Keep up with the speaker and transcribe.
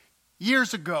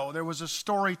Years ago, there was a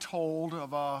story told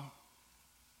of a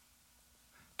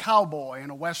cowboy in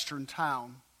a western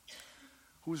town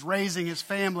who was raising his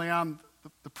family on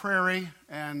the prairie,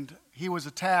 and he was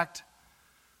attacked.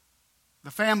 The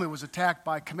family was attacked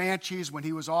by Comanches when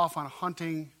he was off on a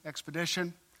hunting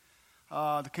expedition.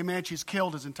 The Comanches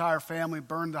killed his entire family,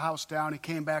 burned the house down. He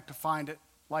came back to find it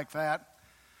like that.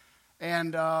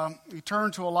 And he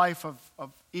turned to a life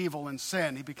of evil and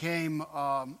sin. He became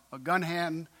a gun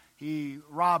hand. He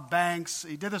robbed banks.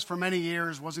 He did this for many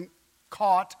years, wasn't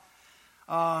caught.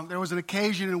 There was an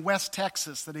occasion in West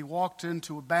Texas that he walked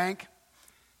into a bank,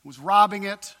 was robbing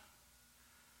it,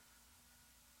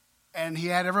 and he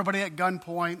had everybody at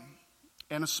gunpoint,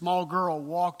 and a small girl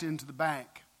walked into the bank.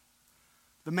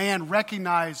 The man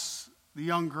recognized the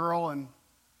young girl and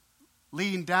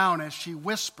leaned down as she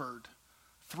whispered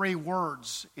 3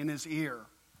 words in his ear.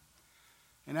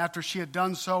 And after she had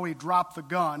done so, he dropped the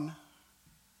gun,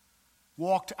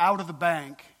 walked out of the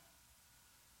bank,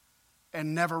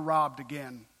 and never robbed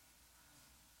again.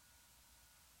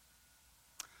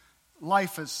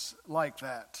 Life is like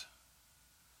that.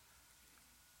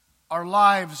 Our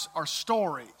lives are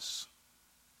stories,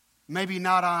 maybe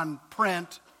not on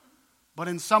print, but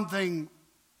in something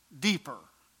deeper.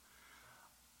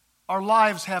 Our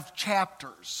lives have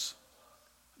chapters.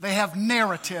 They have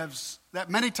narratives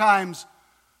that many times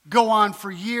go on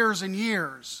for years and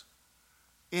years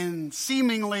in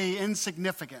seemingly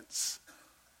insignificance.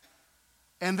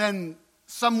 And then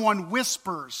someone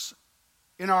whispers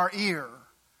in our ear,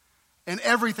 and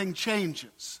everything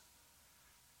changes.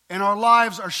 And our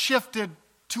lives are shifted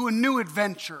to a new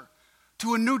adventure,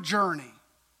 to a new journey,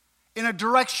 in a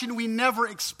direction we never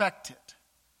expected.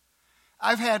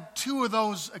 I've had 2 of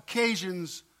those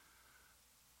occasions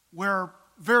where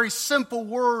very simple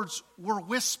words were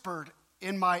whispered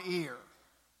in my ear.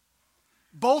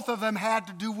 Both of them had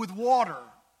to do with water,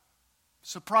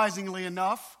 surprisingly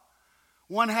enough.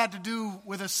 One had to do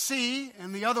with a sea,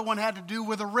 and the other one had to do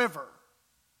with a river.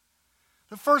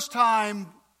 The first time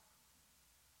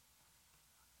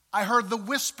I heard the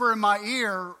whisper in my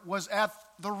ear was at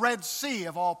the Red Sea,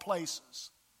 of all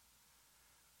places,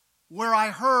 where I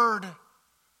heard,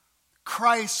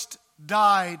 Christ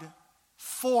died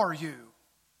for you.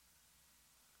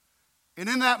 And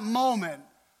in that moment,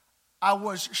 I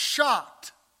was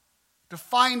shocked to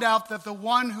find out that the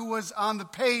one who was on the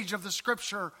page of the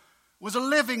Scripture was a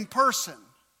living person.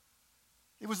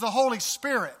 It was the Holy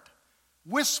Spirit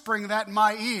whispering that in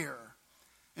my ear.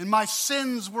 And my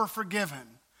sins were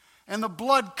forgiven. And the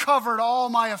blood covered all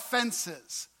my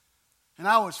offenses. And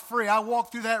I was free. I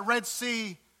walked through that Red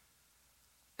Sea,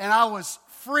 and I was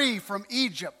free from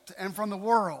Egypt and from the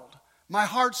world. My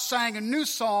heart sang a new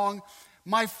song.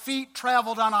 My feet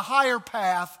traveled on a higher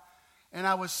path, and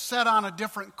I was set on a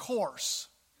different course.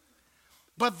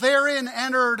 But therein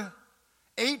entered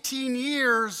 18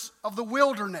 years of the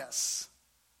wilderness,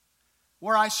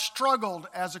 where I struggled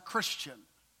as a Christian,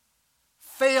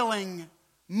 failing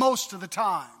most of the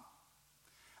time.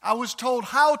 I was told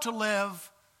how to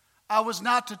live. I was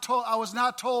not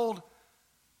told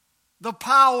the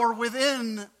power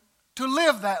within to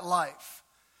live that life.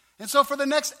 And so for the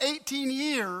next 18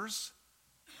 years,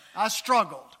 I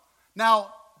struggled.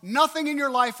 Now, nothing in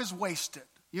your life is wasted.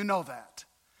 You know that.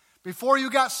 Before you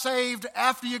got saved,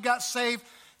 after you got saved,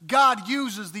 God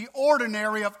uses the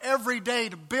ordinary of every day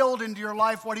to build into your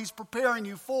life what He's preparing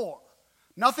you for.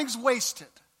 Nothing's wasted.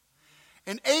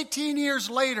 And 18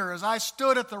 years later, as I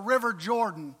stood at the River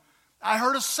Jordan, I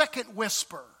heard a second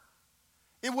whisper.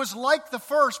 It was like the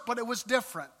first, but it was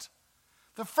different.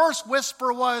 The first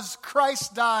whisper was,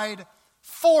 Christ died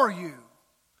for you.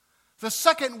 The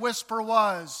second whisper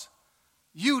was,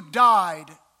 you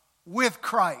died with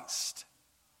Christ.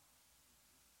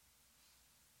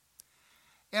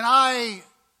 And I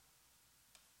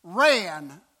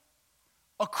ran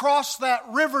across that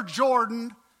River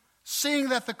Jordan, seeing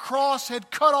that the cross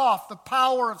had cut off the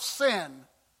power of sin,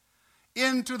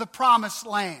 into the promised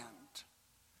land.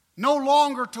 No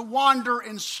longer to wander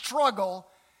in struggle,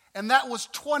 and that was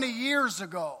 20 years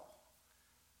ago.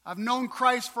 I've known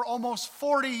Christ for almost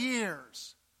 40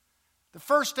 years. The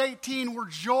first 18 were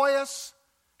joyous,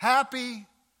 happy,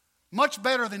 much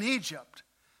better than Egypt.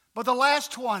 But the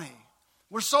last 20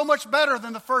 were so much better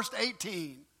than the first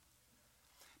 18.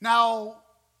 Now,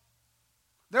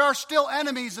 there are still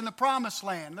enemies in the promised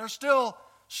land. There's still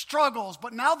struggles,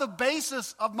 but now the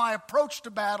basis of my approach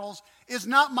to battles is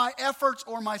not my efforts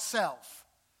or myself.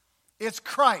 It's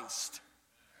Christ.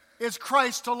 It's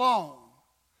Christ alone.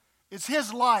 It's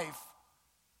His life.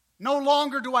 No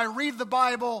longer do I read the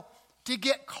Bible to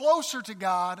get closer to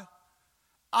God.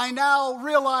 I now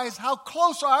realize how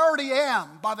close I already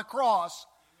am by the cross,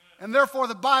 and therefore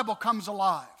the Bible comes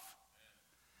alive.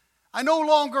 I no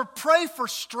longer pray for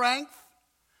strength.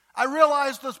 I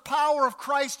realize the power of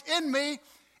Christ in me,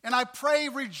 and I pray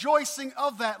rejoicing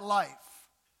of that life.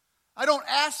 I don't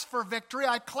ask for victory.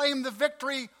 I claim the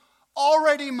victory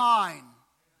already mine.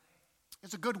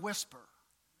 It's a good whisper.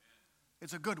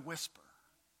 It's a good whisper.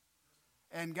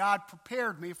 And God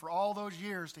prepared me for all those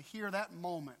years to hear that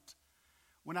moment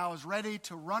when I was ready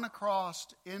to run across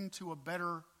into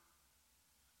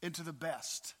the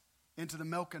best, into the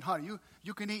milk and honey.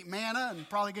 You can eat manna and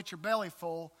probably get your belly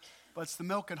full, but it's the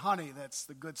milk and honey that's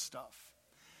the good stuff.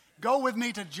 Go with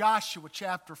me to Joshua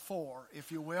chapter 4,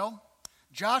 if you will.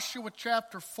 Joshua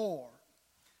chapter 4,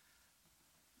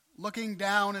 looking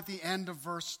down at the end of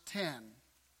verse 10.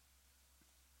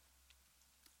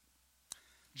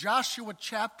 Joshua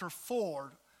chapter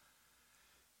 4,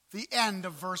 the end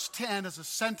of verse 10 is a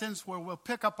sentence where we'll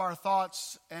pick up our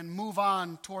thoughts and move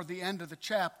on toward the end of the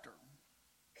chapter.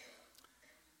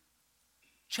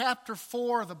 Chapter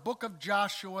 4, the book of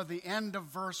Joshua, the end of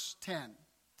verse 10.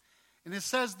 And it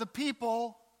says, the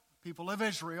people of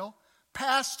Israel,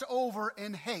 passed over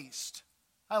in haste.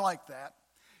 I like that.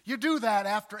 You do that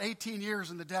after 18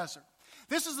 years in the desert.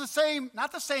 This is the same,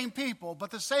 not the same people, but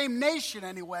the same nation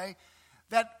anyway,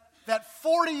 that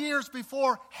 40 years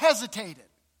before hesitated.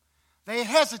 They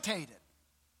hesitated.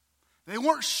 They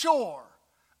weren't sure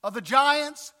of the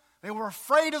giants. They were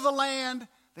afraid of the land.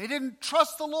 They didn't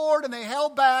trust the Lord, and they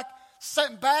held back,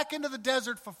 sent back into the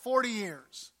desert for 40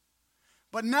 years.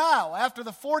 But now, after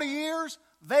the 40 years,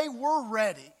 they were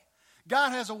ready.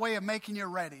 God has a way of making you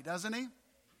ready, doesn't he?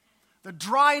 The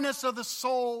dryness of the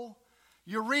soul.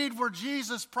 You read where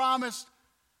Jesus promised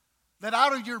that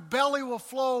out of your belly will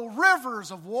flow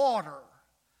rivers of water.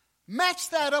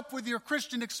 Match that up with your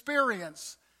Christian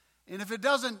experience. And if it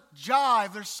doesn't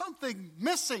jive, there's something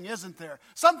missing, isn't there?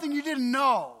 Something you didn't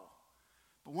know.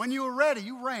 But when you were ready,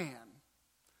 you ran.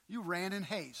 You ran in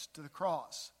haste to the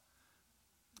cross.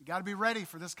 You got to be ready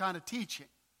for this kind of teaching.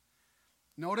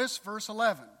 Notice verse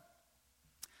 11.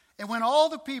 And when all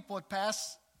the people had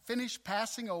finished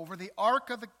passing over, the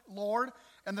ark of the Lord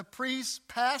and the priests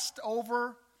passed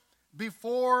over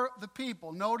before the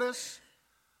people. Notice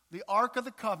the ark of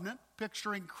the covenant,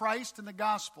 picturing Christ in the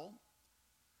gospel,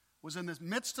 was in the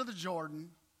midst of the Jordan.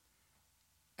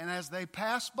 And as they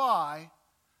passed by,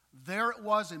 there it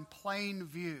was in plain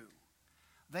view.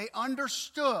 They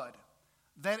understood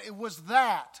that it was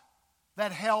that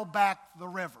held back the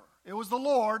river. It was the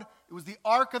Lord. It was the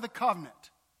ark of the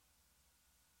covenant.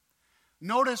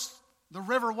 Notice the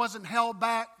river wasn't held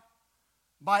back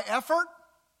by effort,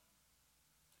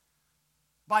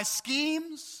 by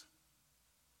schemes.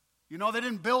 You know, they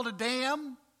didn't build a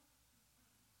dam.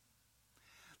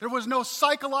 There was no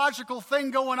psychological thing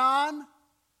going on.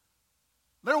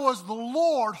 There was the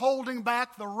Lord holding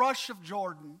back the rush of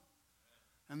Jordan.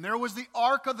 And there was the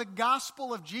ark of the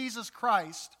gospel of Jesus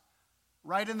Christ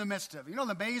right in the midst of it. You know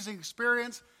the amazing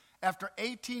experience? After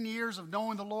 18 years of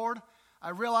knowing the Lord, I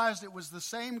realized it was the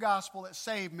same gospel that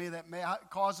saved me, that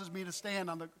causes me to stand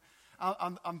on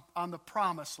the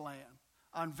promised land,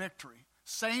 on victory.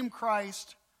 Same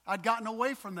Christ. I'd gotten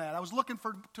away from that. I was looking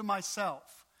to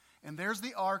myself. And there's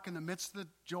the ark in the midst of the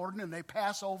Jordan, and they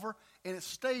pass over, and it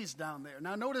stays down there.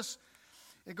 Now notice,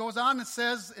 it goes on and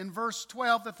says in verse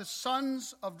 12 that the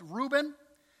sons of Reuben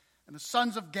and the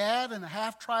sons of Gad and the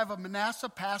half-tribe of Manasseh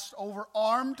passed over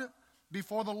armed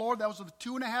before the Lord. Those were the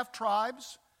 2.5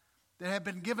 tribes that had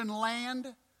been given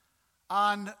land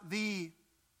on the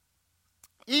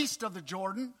east of the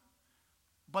Jordan.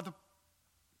 But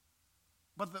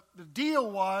the deal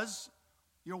was,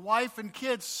 your wife and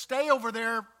kids stay over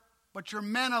there, but your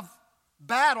men of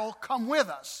battle come with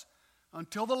us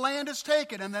until the land is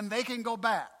taken, and then they can go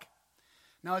back.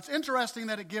 Now, it's interesting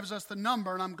that it gives us the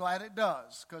number, and I'm glad it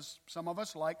does, because some of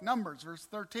us like numbers. Verse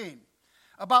 13.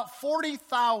 About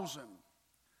 40,000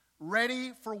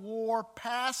 ready for war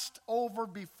passed over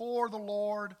before the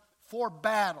Lord for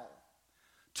battle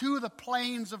to the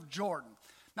plains of Jordan.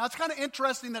 Now, it's kind of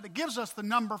interesting that it gives us the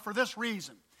number for this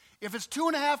reason. If it's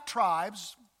 2.5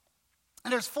 tribes,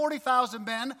 and there's 40,000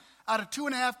 men out of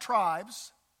 2.5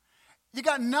 tribes, you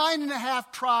got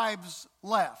 9.5 tribes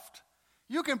left.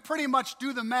 You can pretty much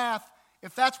do the math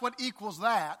if that's what equals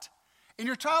that. And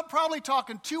you're probably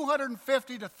talking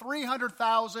 250 to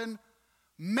 300,000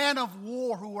 men of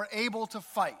war who were able to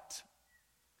fight.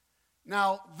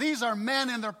 Now, these are men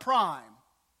in their prime.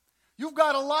 You've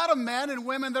got a lot of men and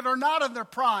women that are not in their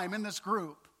prime in this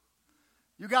group.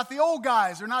 You got the old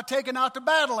guys. They're not taken out to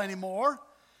battle anymore.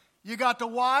 You got the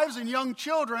wives and young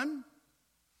children.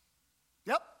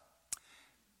 Yep.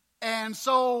 And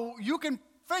so you can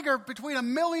figure between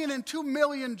 1 million and 2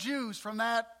 million Jews from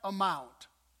that amount.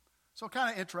 So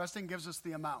kind of interesting, gives us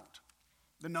the amount,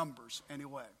 the numbers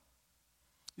anyway.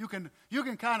 You can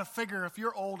kind of figure if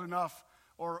you're old enough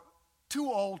or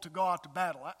too old to go out to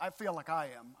battle. I feel like I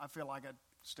am. I feel like I'd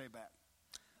stay back.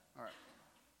 All right.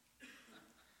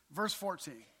 Verse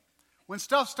 14. When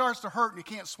stuff starts to hurt and you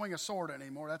can't swing a sword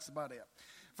anymore, that's about it.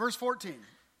 Verse 14.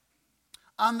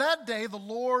 On that day, the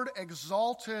Lord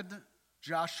exalted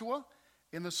Joshua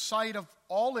in the sight of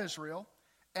all Israel,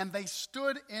 and they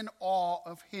stood in awe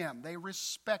of him. They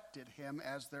respected him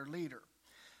as their leader,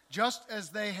 just as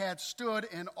they had stood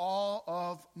in awe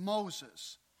of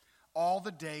Moses all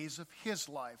the days of his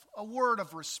life. A word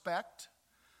of respect,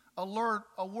 a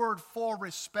word for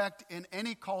respect in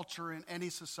any culture, in any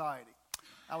society.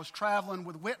 I was traveling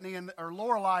with Whitney or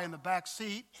Lorelei in the back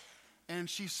seat, and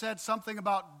she said something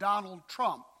about Donald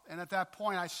Trump. And at that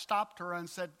point, I stopped her and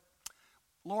said,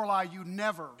 Lorelei, you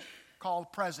never call the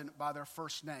president by their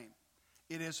first name.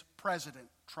 It is President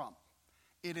Trump.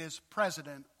 It is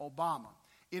President Obama.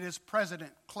 It is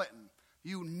President Clinton.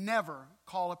 You never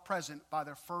call a president by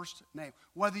their first name.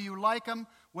 Whether you like them,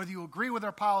 whether you agree with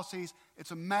their policies,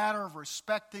 it's a matter of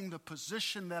respecting the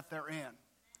position that they're in.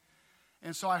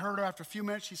 And so I heard her after a few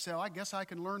minutes, she said, I guess I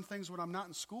can learn things when I'm not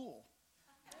in school.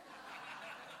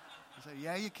 I said,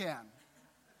 yeah, you can.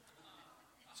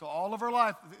 So all of our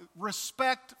life,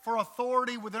 respect for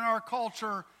authority within our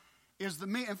culture is the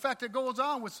mean. In fact, it goes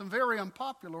on with some very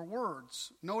unpopular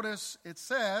words. Notice it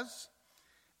says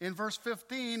in verse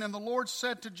 15, and the Lord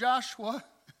said to Joshua,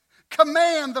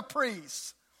 command the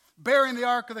priests bearing the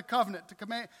Ark of the Covenant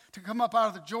to come up out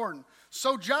of the Jordan.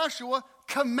 So Joshua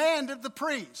commanded the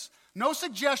priests. No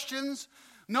suggestions,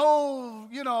 no,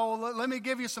 let me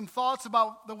give you some thoughts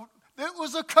about it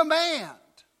was a command.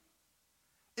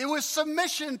 It was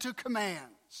submission to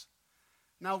commands.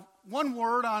 Now, one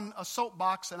word on a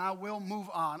soapbox, and I will move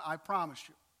on, I promise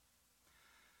you.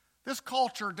 This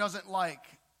culture doesn't like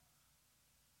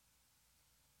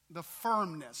the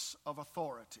firmness of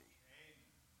authority.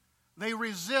 They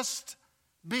resist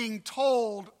being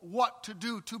told what to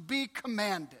do, to be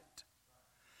commanded.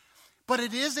 But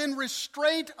it is in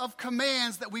restraint of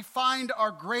commands that we find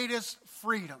our greatest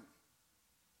freedom.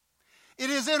 It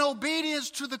is in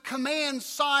obedience to the command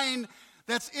sign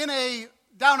that's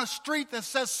down a street that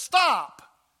says stop,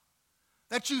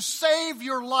 that you save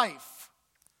your life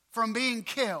from being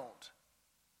killed.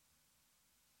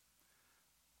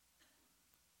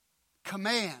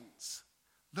 Commands,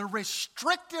 the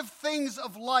restrictive things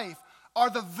of life, are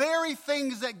the very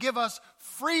things that give us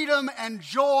freedom and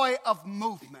joy of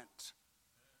movement.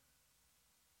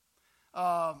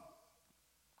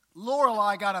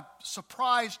 Lorelei got a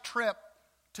surprise trip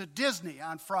to Disney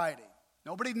on Friday.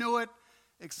 Nobody knew it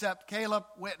except Caleb,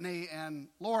 Whitney, and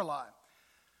Lorelei.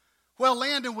 Well,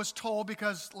 Landon was told,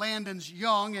 because Landon's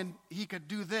young and he could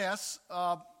do this,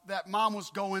 that Mom was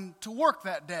going to work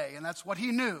that day, and that's what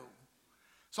he knew.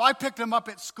 So I picked him up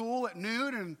at school at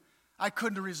noon, and I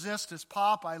couldn't resist his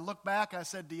pop. I looked back, I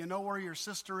said, do you know where your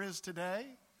sister is today?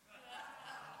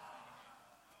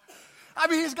 I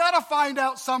mean, he's got to find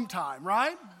out sometime,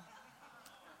 right?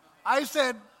 I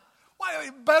said,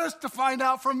 well, better to find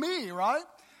out from me, right?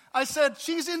 I said,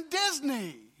 she's in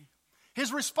Disney.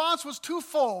 His response was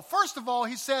twofold. First of all,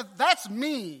 he said, that's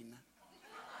mean.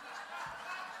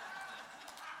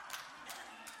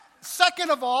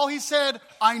 Second of all, he said,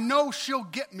 I know she'll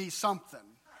get me something.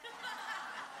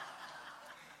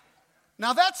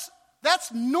 Now, that's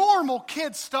normal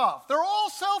kid stuff. They're all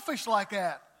selfish like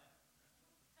that.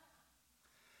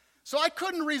 So I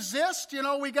couldn't resist.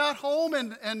 We got home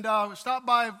and stopped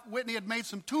by. Whitney had made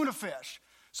some tuna fish.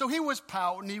 So he was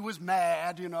pouting, he was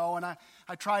mad, and I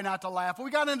tried not to laugh. But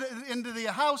we got into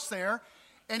the house there,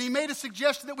 and he made a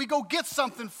suggestion that we go get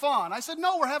something fun. I said,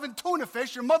 no, we're having tuna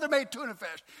fish. Your mother made tuna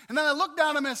fish. And then I looked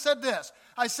down at him and said this.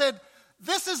 I said,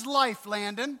 this is life,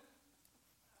 Landon.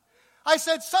 I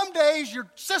said, some days your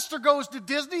sister goes to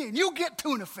Disney and you get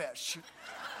tuna fish.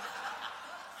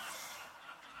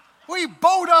 He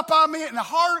bowed up on me, and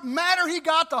the madder he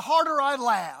got, the harder I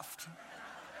laughed.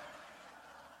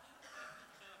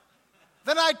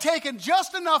 Then I'd taken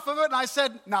just enough of it, and I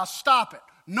said, now stop it.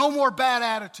 No more bad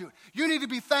attitude. You need to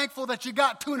be thankful that you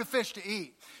got tuna fish to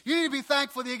eat. You need to be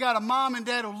thankful that you got a mom and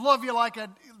dad who love you like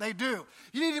they do.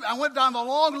 I went down the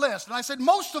long list, and I said,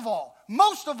 most of all,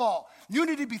 you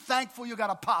need to be thankful you got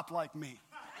a pop like me.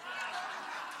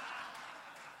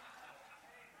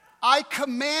 I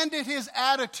commanded his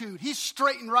attitude. He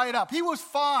straightened right up. He was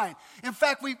fine. In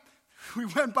fact, we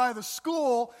went by the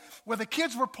school where the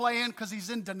kids were playing because he's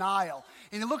in denial.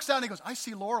 And he looks down and he goes, I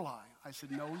see Lorelei. I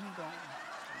said, no, you don't.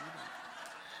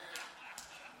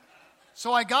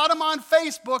 So I got him on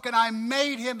Facebook, and I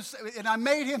made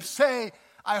him say,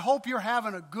 I hope you're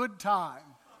having a good time.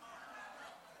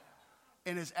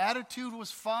 And his attitude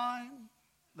was fine.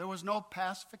 There was no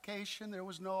pacification. There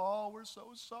was no, oh, we're so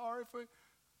sorry for.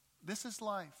 This is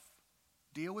life.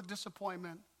 Deal with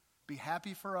disappointment. Be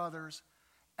happy for others.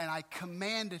 And I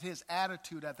commanded his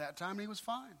attitude at that time, and he was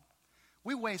fine.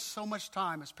 We waste so much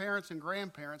time as parents and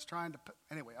grandparents trying to.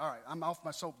 Anyway, all right, I'm off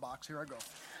my soapbox. Here I go.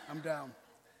 I'm down.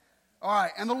 All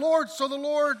right, and the Lord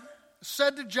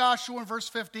said to Joshua in verse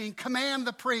 15, command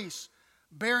the priests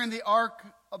bearing the ark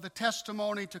of the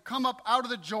testimony to come up out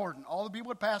of the Jordan. All the people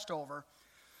had passed over.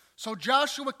 So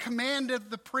Joshua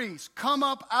commanded the priests, come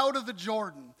up out of the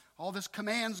Jordan. All this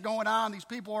command's going on. These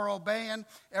people are obeying.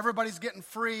 Everybody's getting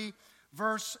free.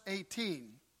 Verse 18.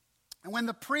 And when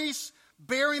the priests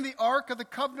bearing the ark of the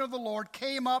covenant of the Lord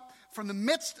came up from the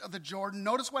midst of the Jordan,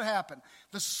 notice what happened.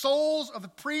 The soles of the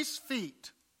priests'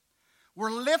 feet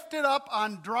were lifted up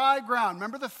on dry ground.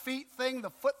 Remember the feet thing, the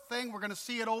foot thing? We're going to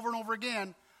see it over and over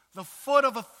again. The foot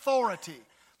of authority.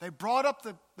 They brought up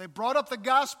the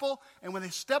gospel, and when they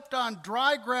stepped on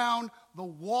dry ground, the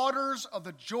waters of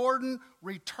the Jordan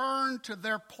returned to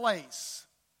their place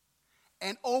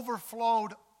and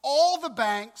overflowed all the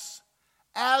banks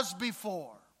as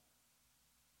before.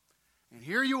 And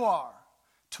here you are,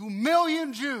 2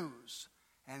 million Jews,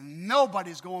 and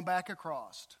nobody's going back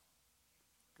across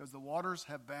because the waters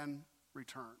have been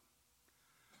returned.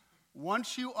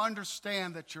 Once you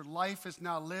understand that your life is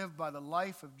now lived by the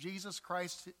life of Jesus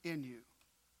Christ in you,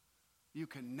 you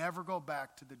can never go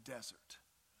back to the desert.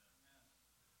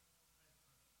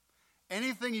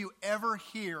 Anything you ever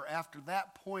hear after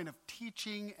that point of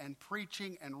teaching and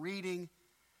preaching and reading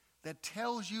that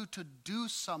tells you to do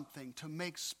something to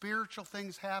make spiritual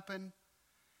things happen,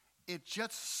 it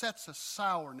just sets a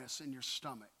sourness in your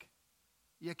stomach.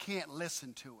 You can't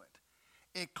listen to it.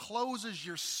 It closes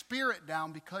your spirit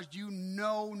down because you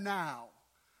know now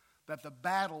that the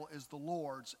battle is the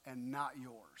Lord's and not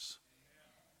yours.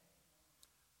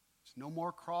 There's no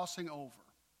more crossing over.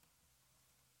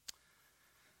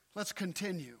 Let's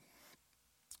continue.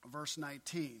 Verse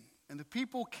 19. And the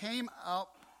people came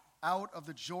up out of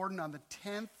the Jordan on the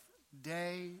 10th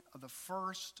day of the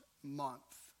first month.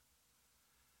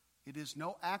 It is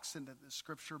no accident that the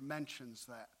scripture mentions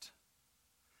that.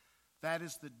 That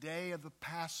is the day of the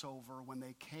Passover when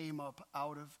they came up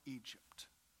out of Egypt.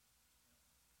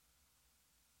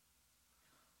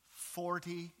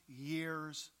 40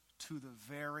 years to the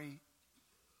very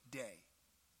day.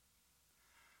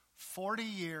 40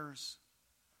 years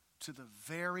to the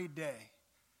very day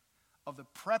of the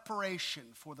preparation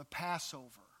for the Passover,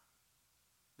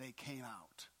 they came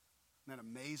out. Isn't that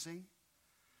amazing?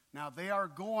 Now, they are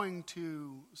going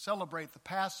to celebrate the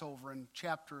Passover in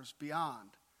chapters beyond.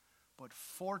 But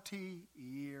 40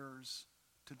 years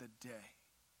to the day.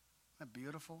 Isn't that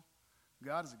beautiful?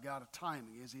 God is a God of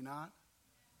timing, is he not?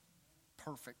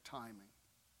 Perfect timing.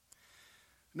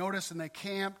 Notice, and they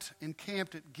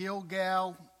encamped at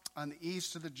Gilgal on the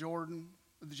east of the Jordan,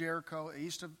 Jericho,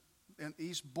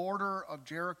 east border of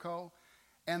Jericho,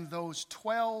 and those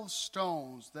 12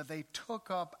 stones that they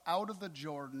took up out of the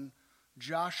Jordan,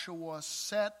 Joshua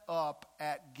set up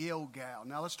at Gilgal.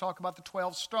 Now let's talk about the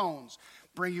 12 stones.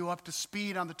 Bring you up to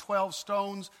speed on the 12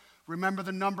 stones. Remember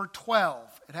the number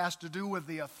 12. It has to do with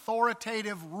the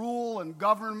authoritative rule and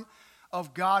government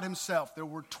of God himself. There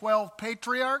were 12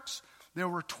 patriarchs. There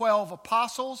were 12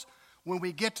 apostles. When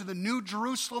we get to the New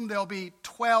Jerusalem, there'll be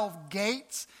 12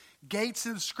 gates. Gates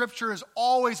in the scripture is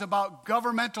always about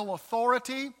governmental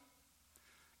authority.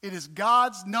 It is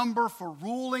God's number for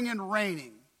ruling and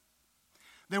reigning.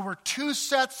 There were 2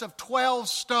 sets of 12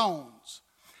 stones.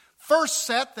 First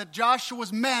set that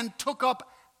Joshua's men took up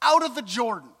out of the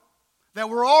Jordan that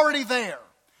were already there.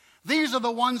 These are the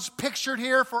ones pictured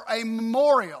here for a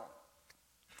memorial.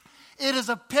 It is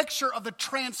a picture of the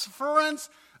transference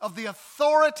of the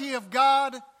authority of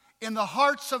God in the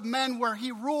hearts of men where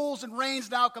he rules and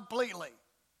reigns now completely.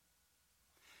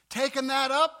 Taking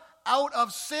that up out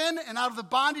of sin and out of the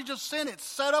bondage of sin, it's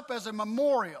set up as a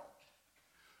memorial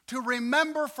to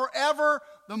remember forever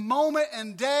the moment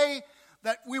and day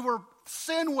that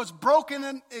sin was broken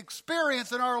and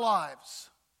experienced in our lives.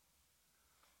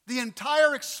 The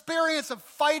entire experience of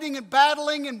fighting and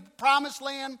battling in Promised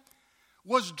Land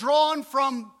was drawn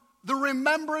from the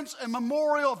remembrance and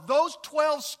memorial of those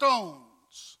 12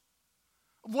 stones,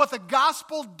 of what the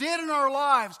gospel did in our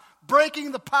lives,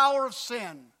 breaking the power of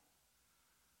sin.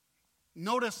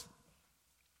 Notice,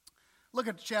 look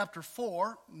at chapter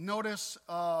 4. Notice,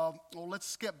 let's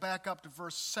skip back up to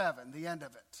verse 7, the end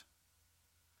of it.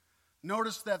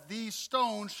 Notice that these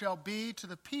stones shall be to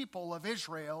the people of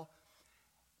Israel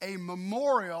a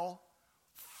memorial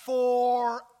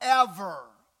forever.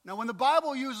 Now, when the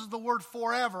Bible uses the word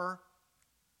forever,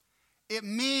 it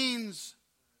means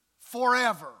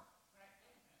forever.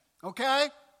 Okay?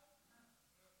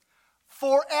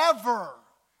 Forever.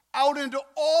 Out into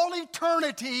all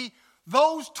eternity,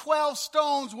 those 12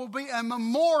 stones will be a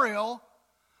memorial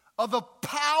of the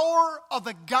power of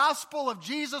the gospel of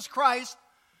Jesus Christ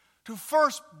to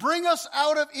first bring us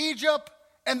out of Egypt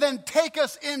and then take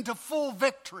us into full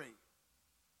victory.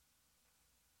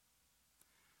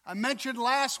 I mentioned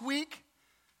last week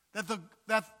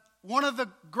that one of the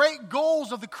great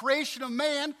goals of the creation of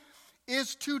man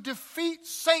is to defeat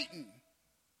Satan.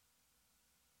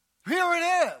 Here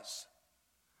it is.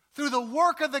 Through the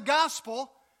work of the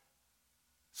gospel,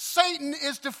 Satan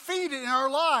is defeated in our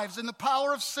lives and the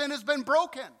power of sin has been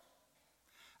broken.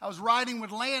 I was riding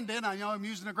with Landon. I know I'm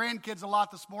using the grandkids a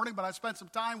lot this morning, but I spent some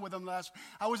time with them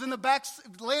I was in the back.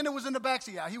 Landon was in the back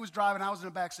seat. Yeah, he was driving. I was in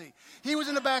the back seat. He was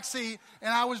in the back seat,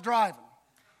 and I was driving.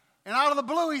 And out of the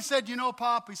blue, he said, "You know,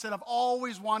 Pop," he said, "I've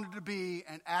always wanted to be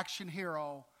an action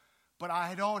hero, but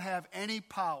I don't have any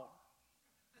power.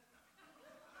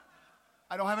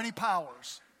 I don't have any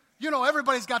powers." You know,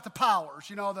 everybody's got the powers.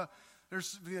 You know,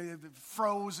 there's the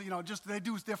froze, you know, just they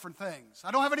do different things. I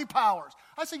don't have any powers.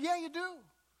 I said, "Yeah, you do.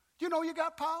 You know you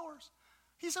got powers."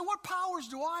 He said, "What powers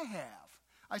do I have?"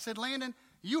 I said, "Landon,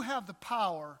 you have the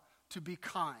power to be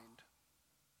kind.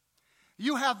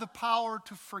 You have the power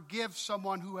to forgive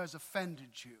someone who has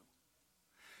offended you.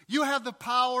 You have the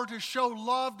power to show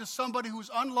love to somebody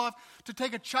who's unloved, to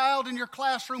take a child in your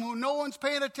classroom who no one's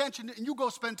paying attention to, and you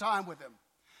go spend time with him."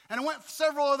 And I went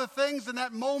several other things in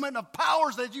that moment of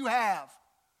powers that you have.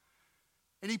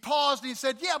 And he paused and he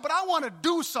said, "Yeah, but I want to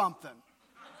do something."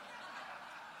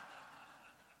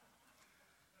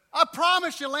 I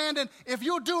promise you, Landon, if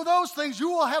you do those things, you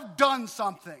will have done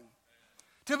something.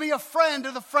 To be a friend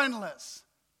to the friendless,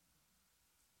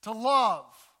 to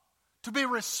love, to be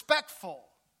respectful,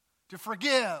 to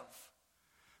forgive.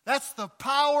 That's the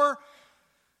power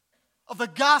of the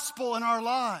gospel in our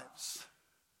lives.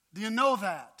 Do you know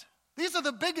that? These are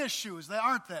the big issues,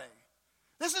 aren't they?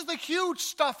 This is the huge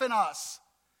stuff in us.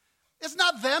 It's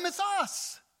not them, it's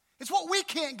us. It's what we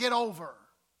can't get over.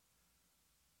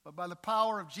 But by the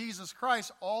power of Jesus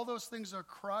Christ, all those things are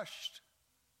crushed.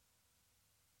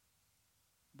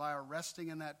 By our resting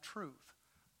in that truth.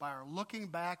 By our looking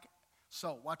back.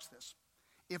 So, watch this.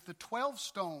 If the 12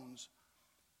 stones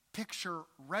picture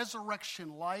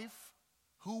resurrection life,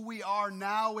 who we are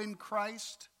now in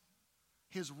Christ,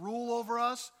 His rule over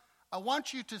us, I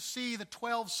want you to see the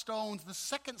 12 stones, the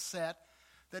second set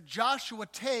that Joshua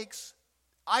takes,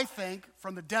 I think,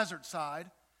 from the desert side,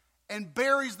 and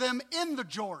buries them in the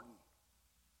Jordan.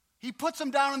 He puts them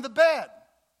down in the bed.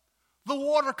 The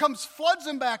water comes, floods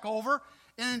them back over.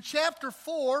 And in chapter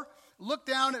 4, look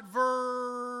down at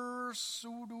verse,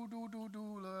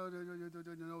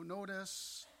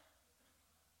 notice,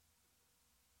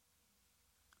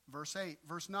 verse 8,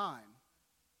 verse 9.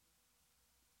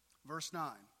 Verse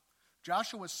 9.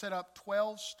 Joshua set up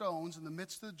 12 stones in the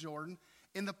midst of the Jordan,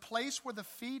 in the place where the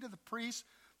feet of the priests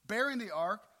bearing the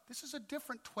ark. This is a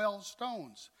different 12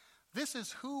 stones. This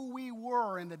is who we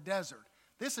were in the desert.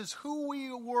 This is who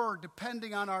we were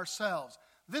depending on ourselves.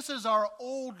 This is our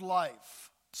old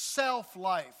life,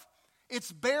 self-life.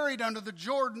 It's buried under the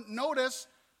Jordan. Notice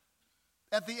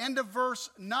at the end of verse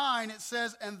 9 it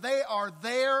says, "And they are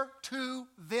there to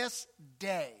this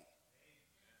day."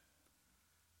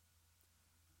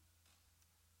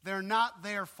 They're not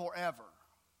there forever.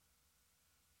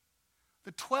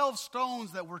 The 12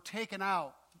 stones that were taken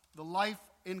out, the life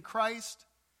in Christ,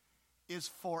 is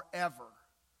forever.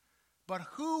 But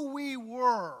who we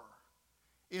were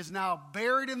is now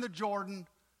buried in the Jordan,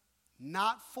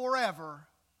 not forever,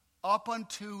 up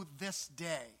unto this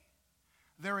day.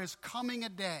 There is coming a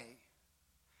day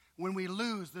when we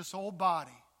lose this old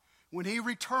body, when He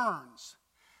returns,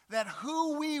 that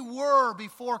who we were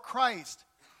before Christ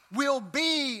will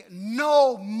be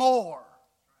no more.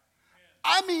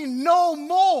 I mean, no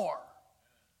more.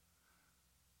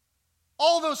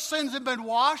 All those sins have been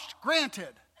washed,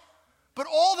 granted. But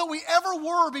all that we ever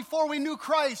were before we knew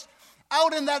Christ,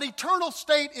 out in that eternal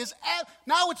state,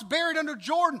 now it's buried under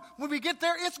Jordan. When we get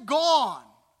there, it's gone.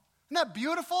 Isn't that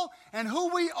beautiful? And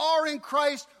who we are in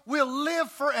Christ will live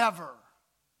forever.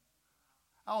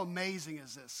 How amazing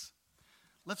is this?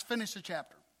 Let's finish the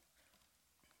chapter.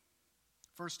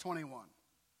 Verse 21.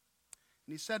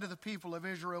 And He said to the people of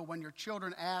Israel, "When your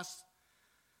children ask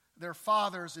their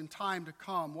fathers in time to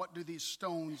come, what do these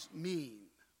stones mean?"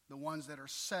 the ones that are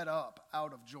set up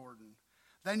out of Jordan.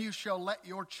 Then you shall let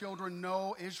your children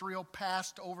know Israel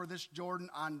passed over this Jordan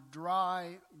on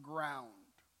dry ground.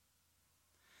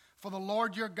 For the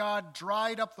Lord your God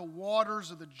dried up the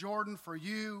waters of the Jordan for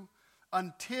you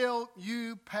until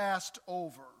you passed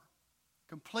over.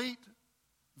 Complete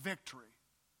victory.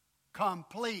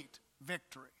 Complete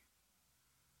victory.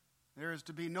 There is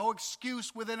to be no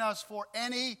excuse within us for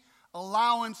any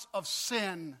allowance of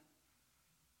sin.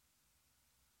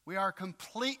 We are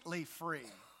completely free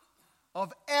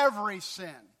of every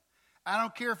sin. I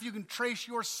don't care if you can trace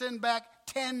your sin back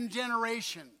 10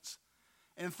 generations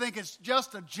and think it's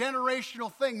just a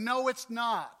generational thing. No, it's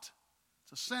not.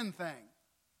 It's a sin thing.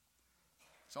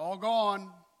 It's all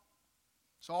gone.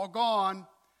 It's all gone.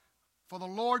 For the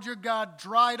Lord your God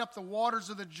dried up the waters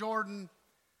of the Jordan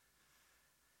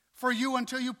for you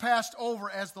until you passed over,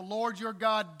 as the Lord your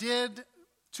God did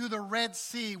to the Red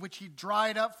Sea, which he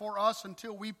dried up for us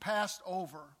until we passed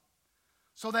over,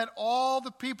 so that all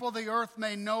the people of the earth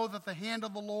may know that the hand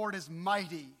of the Lord is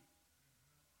mighty.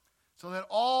 So that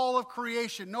all of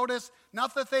creation, notice,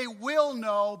 not that they will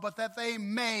know, but that they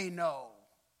may know.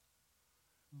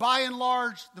 By and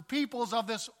large, the peoples of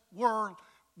this world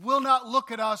will not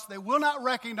look at us. They will not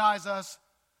recognize us.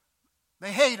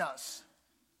 They hate us.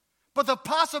 But the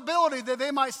possibility that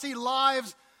they might see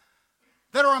lives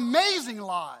that are amazing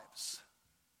lives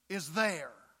is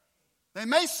there. They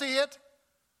may see it.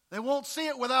 They won't see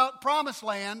it without promised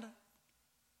land.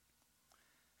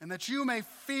 And that you may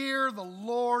fear the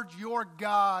Lord your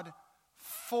God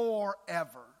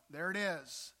forever. There it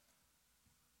is.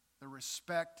 The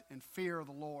respect and fear of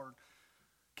the Lord.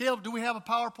 Caleb, do we have a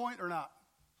PowerPoint or not?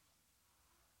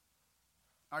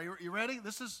 Are you ready?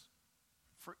 This is,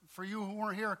 for you who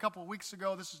weren't here a couple of weeks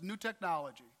ago, this is new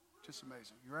technology. Just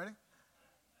amazing. You ready?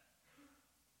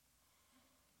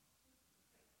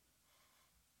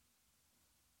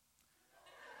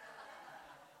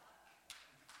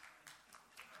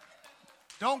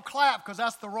 Don't clap because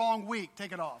that's the wrong week.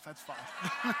 Take it off. That's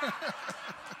fine.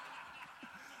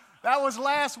 That was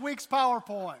last week's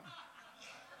PowerPoint.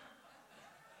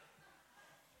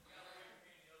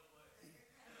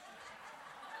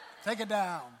 Take it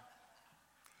down.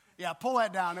 Yeah, pull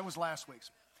that down. It was last week's.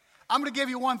 I'm going to give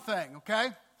you one thing, okay?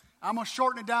 I'm going to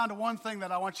shorten it down to one thing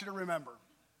that I want you to remember.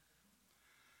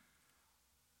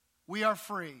 We are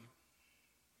free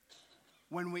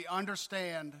when we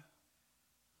understand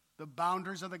the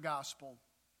boundaries of the gospel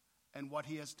and what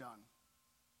he has done.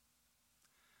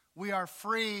 We are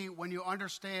free when you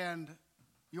understand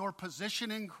your position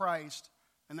in Christ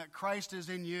and that Christ is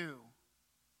in you.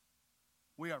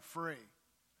 We are free.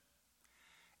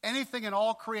 Anything in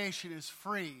all creation is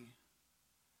free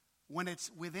when it's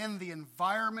within the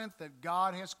environment that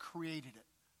God has created it.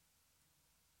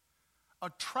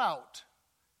 A trout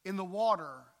in the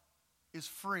water is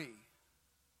free.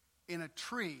 In a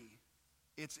tree,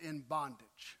 it's in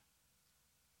bondage.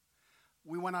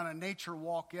 We went on a nature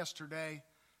walk yesterday,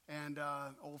 and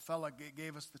old fella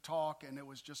gave us the talk, and it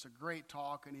was just a great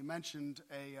talk, and he mentioned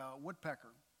a woodpecker.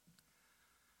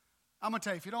 I'm going to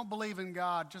tell you, if you don't believe in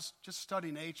God, just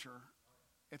study nature.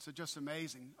 It's just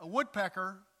amazing. A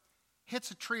woodpecker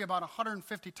hits a tree about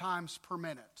 150 times per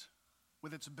minute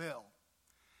with its bill.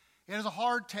 It has a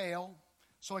hard tail,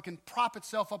 so it can prop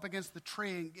itself up against the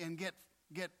tree and get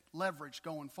leverage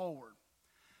going forward.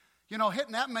 You know,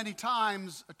 hitting that many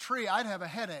times a tree, I'd have a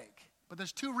headache. But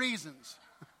there's two reasons.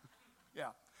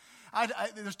 Yeah.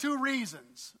 There's two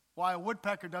reasons why a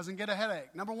woodpecker doesn't get a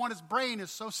headache. Number one, his brain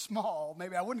is so small.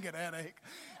 Maybe I wouldn't get a headache.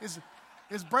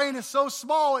 His brain is so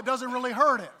small, it doesn't really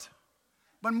hurt it.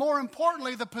 But more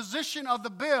importantly, the position of the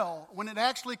bill, when it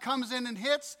actually comes in and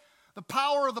hits, the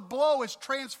power of the blow is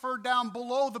transferred down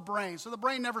below the brain. So the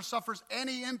brain never suffers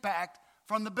any impact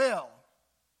from the bill.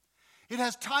 It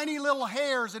has tiny little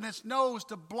hairs in its nose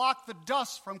to block the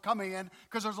dust from coming in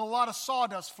because there's a lot of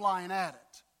sawdust flying at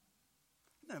it.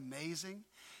 Isn't that amazing?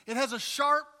 It has a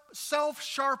sharp,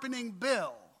 self-sharpening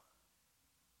bill.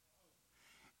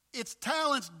 Its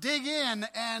talents dig in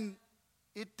and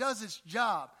it does its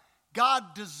job.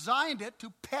 God designed it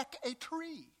to peck a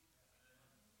tree.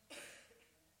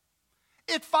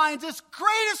 It finds its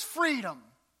greatest freedom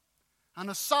on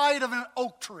the side of an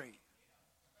oak tree.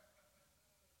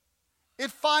 It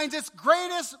finds its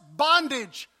greatest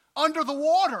bondage under the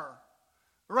water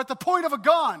or at the point of a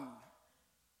gun.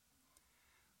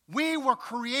 We were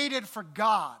created for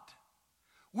God.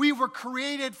 We were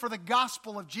created for the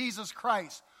gospel of Jesus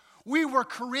Christ. We were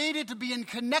created to be in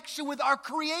connection with our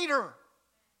Creator.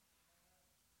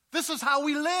 This is how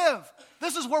we live.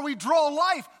 This is where we draw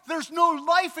life. There's no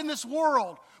life in this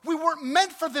world. We weren't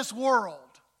meant for this world.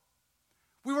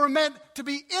 We were meant to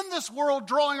be in this world,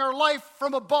 drawing our life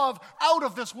from above, out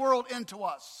of this world into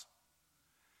us.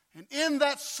 And in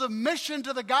that submission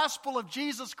to the gospel of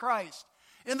Jesus Christ,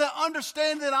 in that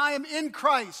understanding that I am in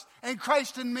Christ and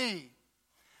Christ in me,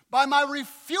 by my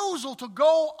refusal to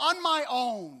go on my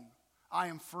own, I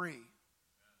am free.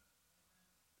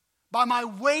 By my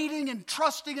waiting and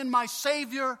trusting in my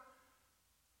Savior,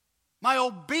 my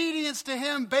obedience to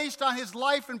Him based on His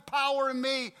life and power in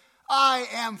me, I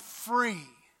am free.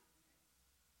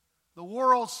 The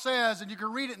world says, and you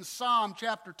can read it in Psalm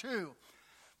chapter 2,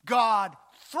 God,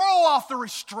 throw off the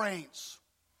restraints.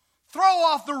 Throw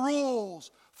off the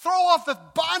rules. Throw off the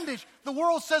bondage. The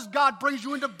world says God brings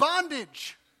you into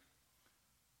bondage.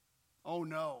 Oh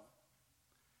no.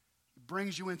 He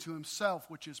brings you into Himself,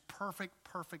 which is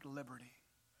perfect liberty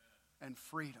and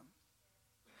freedom.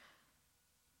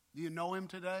 Do you know Him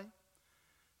today?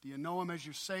 Do you know Him as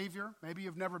your Savior? Maybe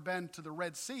you've never been to the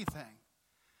Red Sea thing,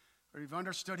 or you've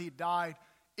understood He died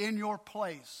in your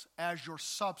place as your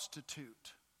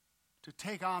substitute to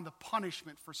take on the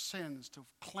punishment for sins, to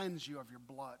cleanse you of your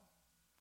blood.